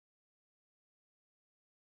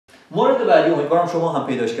مورد بعدی امیدوارم شما هم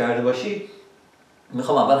پیداش کرده باشید.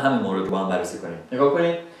 میخوام اول همین مورد رو با هم بررسی کنیم. نگاه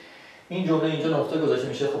کنید. این جمله اینجا نقطه گذاشته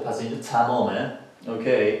میشه، خب پس اینجا تمامه.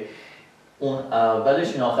 اوکی. اون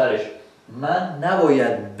اولش این آخرش. من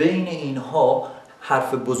نباید بین اینها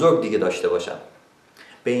حرف بزرگ دیگه داشته باشم.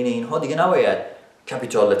 بین اینها دیگه نباید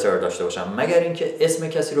کپیتال لتر داشته باشم، مگر اینکه اسم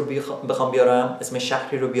کسی رو بخوام بیارم، اسم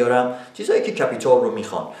شهری رو بیارم، چیزایی که کپیتال رو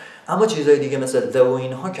میخوان. اما چیزای دیگه مثل the و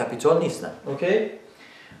اینها کپیتال نیستن. اوکی؟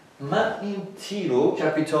 من این تی رو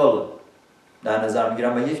کپیتال در نظر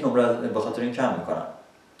میگیرم و یک نمره به خاطر این کم میکنم.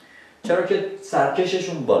 چرا که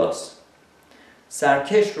سرکششون بالاست.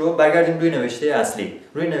 سرکش رو برگردیم روی نوشته اصلی.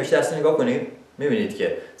 روی نوشته اصلی نگاه کنید، میبینید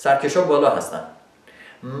که سرکش ها بالا هستن.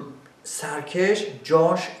 سرکش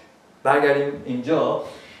جاش، برگردیم اینجا،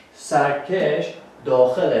 سرکش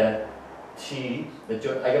داخل تی،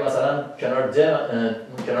 اگه مثلا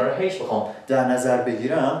کنار هیچ بخوام در نظر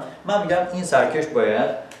بگیرم، من میگم این سرکش باید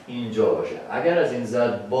اینجا باشه. اگر از این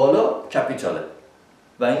زد بالا کپیتاله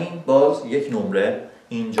و این باز یک نمره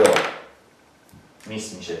اینجا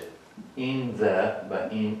میس میشه. این و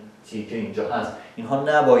این تی که اینجا هست، اینها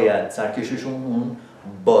نباید سرکششون اون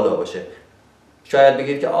بالا باشه. شاید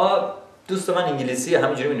بگید که دوست من انگلیسی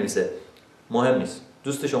همینجوری می‌نویسه. مهم نیست.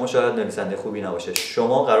 دوست شما شاید نویسنده خوبی نباشه.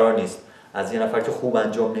 شما قرار نیست از یه نفر که خوب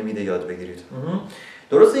انجام نمیده یاد بگیرید.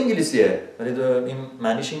 درست انگلیسیه، ولی این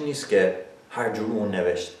معنیش این نیست که هر جور اون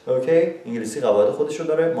نوشت. اوکی؟ انگلیسی قواعد خودشو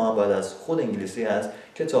داره. ما هم باید از خود انگلیسی از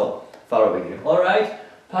کتاب فرا بگیریم. alright.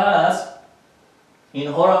 پس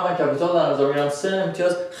اینها رو هم من کپیتال در نظر میگیرم. 3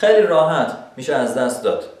 امتیاز خیلی راحت میشه از دست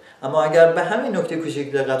داد. اما اگر به همین نکته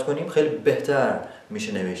کوچیک دقت کنیم خیلی بهتر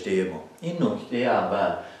میشه نوشته ما. این نکته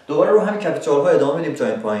اول. دوباره رو همین کپیتال ها ادامه میدیم تا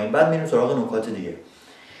این پایین، بعد میریم سراغ نکات دیگه.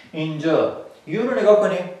 اینجا یو رو نگاه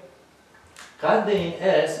کنیم. قد این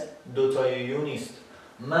اس دوتای یو نیست.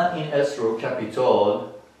 من این اس رو کپیتال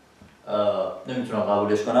نمیتونم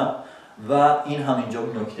قبولش کنم و این هم اینجا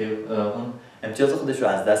نکته اون امتیاز خودش رو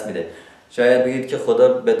از دست میده. شاید بگید که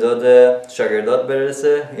خدا به داد شاگردات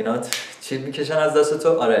برسه، اینا چی میکشن از دست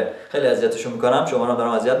تو؟ آره، خیلی اذیتشون میکنم، شما رو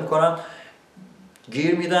دارم اذیت میکنم.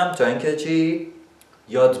 گیر میدم تا اینکه چی؟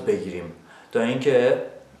 یاد بگیریم، تا اینکه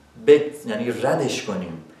یعنی ردش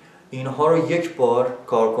کنیم. اینها رو یک بار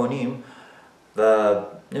کار کنیم و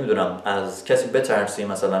نمیدونم از کسی بترسیم،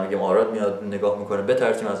 مثلا میگیم آراد میاد نگاه میکنه،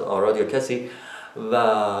 بترسیم از آراد یا کسی و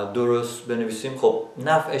درست بنویسیم. خب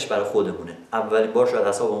نفعش برای خودمونه. اولین بار شاید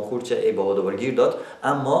اعصابمون خورد چه ای بابا دوباره گیر داد،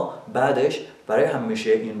 اما بعدش برای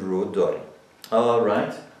همیشه این رو داریم.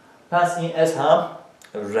 alright. پس این اس هم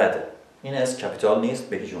رده. این اس کپیتال نیست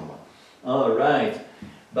به هیچ عنوان. alright.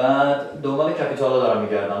 بعد دنبال کپیتال ها دارم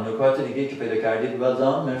میگردم. نکات دیگه که پیدا کردید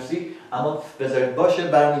بازم مرسی، اما بذارید باشه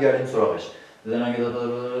برمیگردیم سراغش.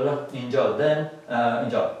 اینجا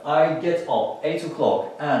اینجا I get up 8 o'clock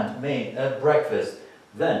and made a breakfast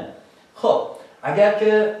then. خب اگر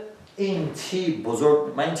که این تی بزرگ،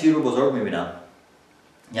 من این تی رو بزرگ میبینم،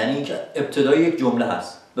 یعنی اینکه ابتدای یک جمله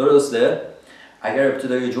هست. درسته؟ اگر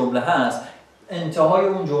ابتدای جمله هست، انتهای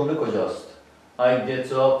اون جمله کجاست؟ I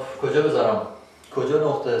get up کجا بذارم؟ کجا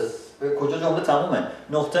نقطه است؟ کجا جمله تمومه؟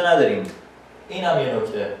 نقطه نداریم. این هم یه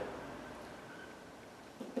نکته.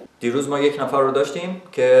 دیروز ما یک نفر رو داشتیم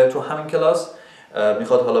که تو همین کلاس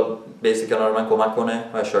میخواد حالا بیسی کنار من کمک کنه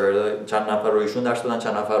و شاگردا چند نفر رو ایشون درس بدن،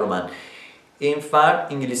 چند نفر رو من. این فرد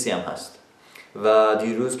انگلیسی هم هست و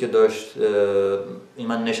دیروز که داشت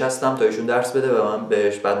من نشستم تا ایشون درس بده و من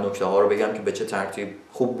بهش بعد نکته ها رو بگم که به چه ترتیب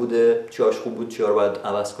خوب بوده، چیاش خوب بود، چیا رو باید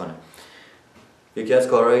عوض کنه. یکی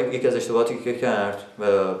از اشتباهاتی که کرد و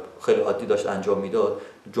خیلی عادی داشت انجام میداد،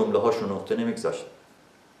 جمله هاش رو نقطه نمیگذاشت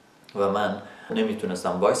و من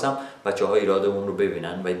نمیتونستم وایسم بچه‌ها ایراد اون رو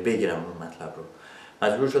ببینن و بگیرم اون مطلب رو.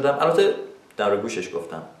 مجبور شدم، البته در گوشش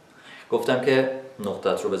گفتم که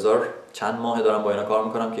نقطه‌ات رو بذار، چند ماه دارم با اینا کار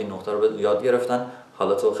میکنم که این نقطه رو یاد گرفتن،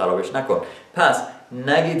 حالا تو خرابش نکن. پس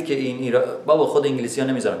نگید که این بابا خود انگلیسی‌ها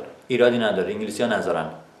نمیذارن. ایرادی نداره، انگلیسی‌ها نذارن.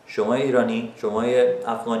 شما ایرانی، شما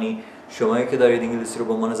افغانی، شمایی که دارید انگلیسی رو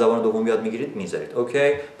به عنوان زبان دوم یاد میگیرید میذارید.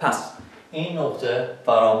 اوکی؟ پس این نقطه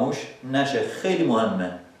فراموش نشه، خیلی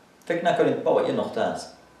مهمه. فکر نکنید بابا یه نقطه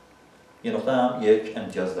است. یه نقطه هم یک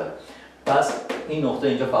امتیاز داره. پس این نقطه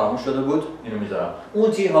اینجا فراموش شده بود، اینو میذارم.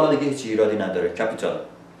 اون تی حالا دیگه هیچ ایرادی نداره، کپیتال.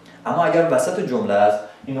 اما اگر وسط جمله است،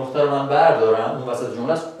 این نقطه رو من بردارم، اون وسط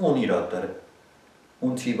جمله است، اون ایراد داره.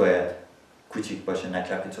 اون تی باید کوچیک باشه، نه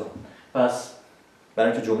کپیتال. پس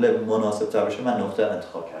برای اینکه جمله مناسب تر بشه من نقطه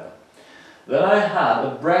انتخاب کردم. When I had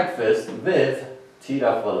a breakfast with تی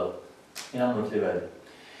رفت بالا. این هم نکته بعدی.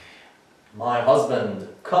 My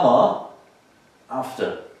husband,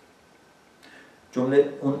 after. جمله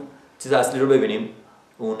اون چیز اصلی رو ببینیم.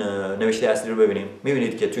 اون نوشته اصلی رو ببینیم،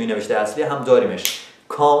 میبینید که توی نوشته اصلی هم داریمش.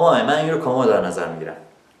 کاماه، من این رو کاما در نظر میگیرم.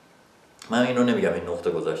 من این رو نمیگم این نقطه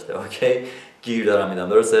گذاشته، اوکی؟ گیر دارم میدم،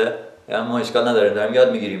 درسته؟ اما اشکال نداره، داریم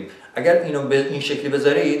یاد میگیریم. اگر اینو به این شکلی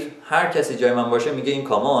بذارید، هر کسی جای من باشه میگه این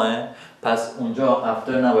کاماه، پس اونجا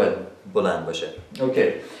افتر نباید بلند باشه.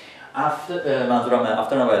 اوکی. منظورم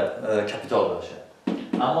افتر نباید کپیتال باشه.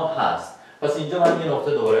 اما هست. پس اینجا من یه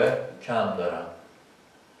نقطه دوباره کم دارم.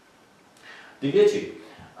 دیگه چی؟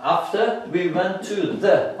 After we went to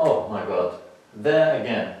the, oh my god, the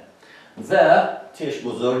again. The تیش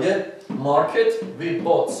بزرگه. Market we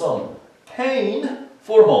bought some paint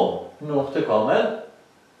for home. نقطه کامل.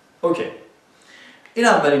 اوکی. این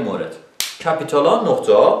اولین مورد. کپیتالا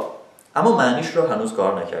نقطه ها، اما معنیش رو هنوز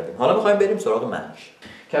کار نکردیم. حالا میخوایم بریم سراغ معنیش.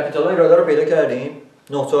 کپیتالا ایرادا رو پیدا کردیم.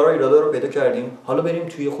 نقطه ها رو ایرادا رو پیدا کردیم. حالا بریم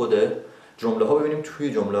توی خود جمله ها ببینیم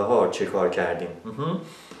توی جمله ها چه کار کردیم.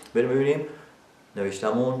 بریم ببینیم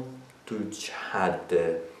نوشتمون تو چه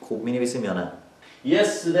حده. خوب می نویسیم یا نه؟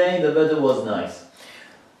 Yesterday the weather was nice.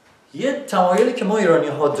 یه تمایلی که ما ایرانی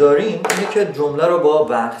ها داریم اینه که جمله رو با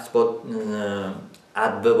وقت، با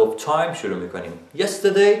adverb of time شروع میکنیم.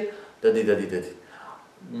 Yesterday دادی دادی دادی.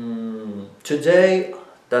 Today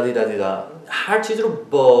دادی دادی دادی. هر چیز رو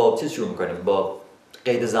با چیز شروع میکنیم، با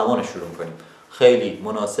قید زمان شروع میکنیم. خیلی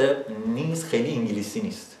مناسب نیست، خیلی انگلیسی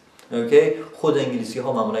نیست. اوکی؟ خود انگلیسی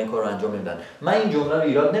ها معمولا این کار رو انجام نمیدن. من این جمله رو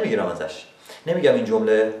ایراد نمیگیرم ازش. نمیگم این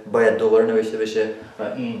جمله باید دوباره نوشته بشه و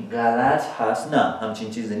این غلط هست. نه،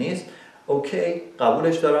 همچین چیزی نیست. اوکی،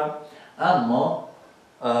 قبولش دارم. اما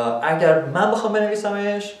اگر من بخوام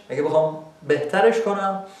بنویسمش، اگه بخوام بهترش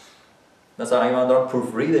کنم، مثلا اگه من دارم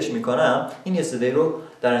پروف ریدش میکنم، این yesterday رو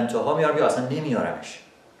در انتها میارم یا اصلا نمیارمش.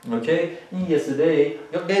 اوکی؟ این yesterday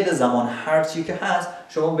یا قید زمان هر چی که هست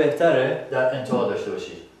شما بهتره در انتها داشته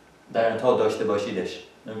باشید. در انتها داشته باشیدش.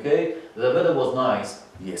 اوکی؟ The weather was nice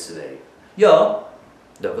yesterday. یا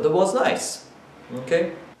the weather was nice. اوکی؟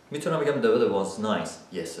 میتونم بگم the weather was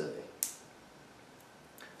nice yesterday.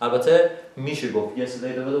 البته میشه گفت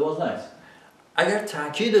yesterday the weather was nice. اگر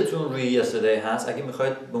تاکیدتون روی yesterday هست، اگه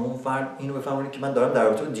میخواید به اون فرد اینو بفهمونید که من دارم در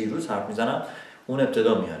رابطه با دیروز حرف میزنم، اون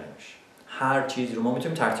ابتدا میاریمش. هر چیزی رو ما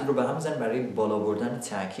میتونیم ترتیب رو به هم بزنیم برای بالا بردن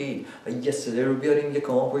تاکید و yesterday رو بیاریم یه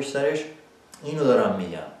کاما پشت سرش. اینو دارم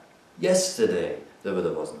میگم. Yesterday the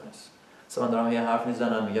weather was nice. مثلا من دارم یه حرف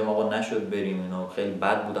میزنم میگم آقا نشد بریم، اینا خیلی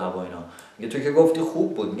بد بود هوا اینا. میگه تو که گفتی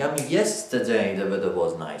خوب بود. میگم yesterday the weather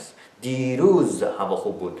was nice. دیروز هوا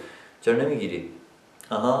خوب بود. چرا نمیگیری؟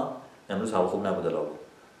 آها، امروز هوا خوب نبود بود.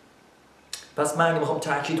 پس من اگه میخوام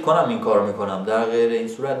تاکید کنم این کارو میکنم. در غیر این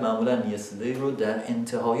صورت معمولا yesterday رو در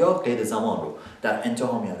انتها یا قید زمان رو در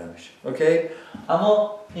انتها میارمش. اوکی؟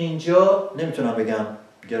 اما اینجا نمیتونم بگم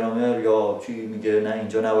گرامر یا چی میگه نه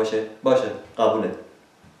اینجا نباشه. باشه، قبوله.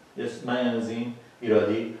 من از این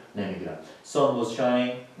ایرادی نمیگیرم. Sun was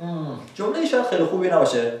shining. جمله شاید خیلی خوبی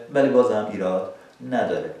نباشه ولی بازم ایراد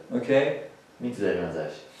نداره. اوکی؟ میگذاریم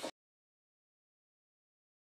ازش.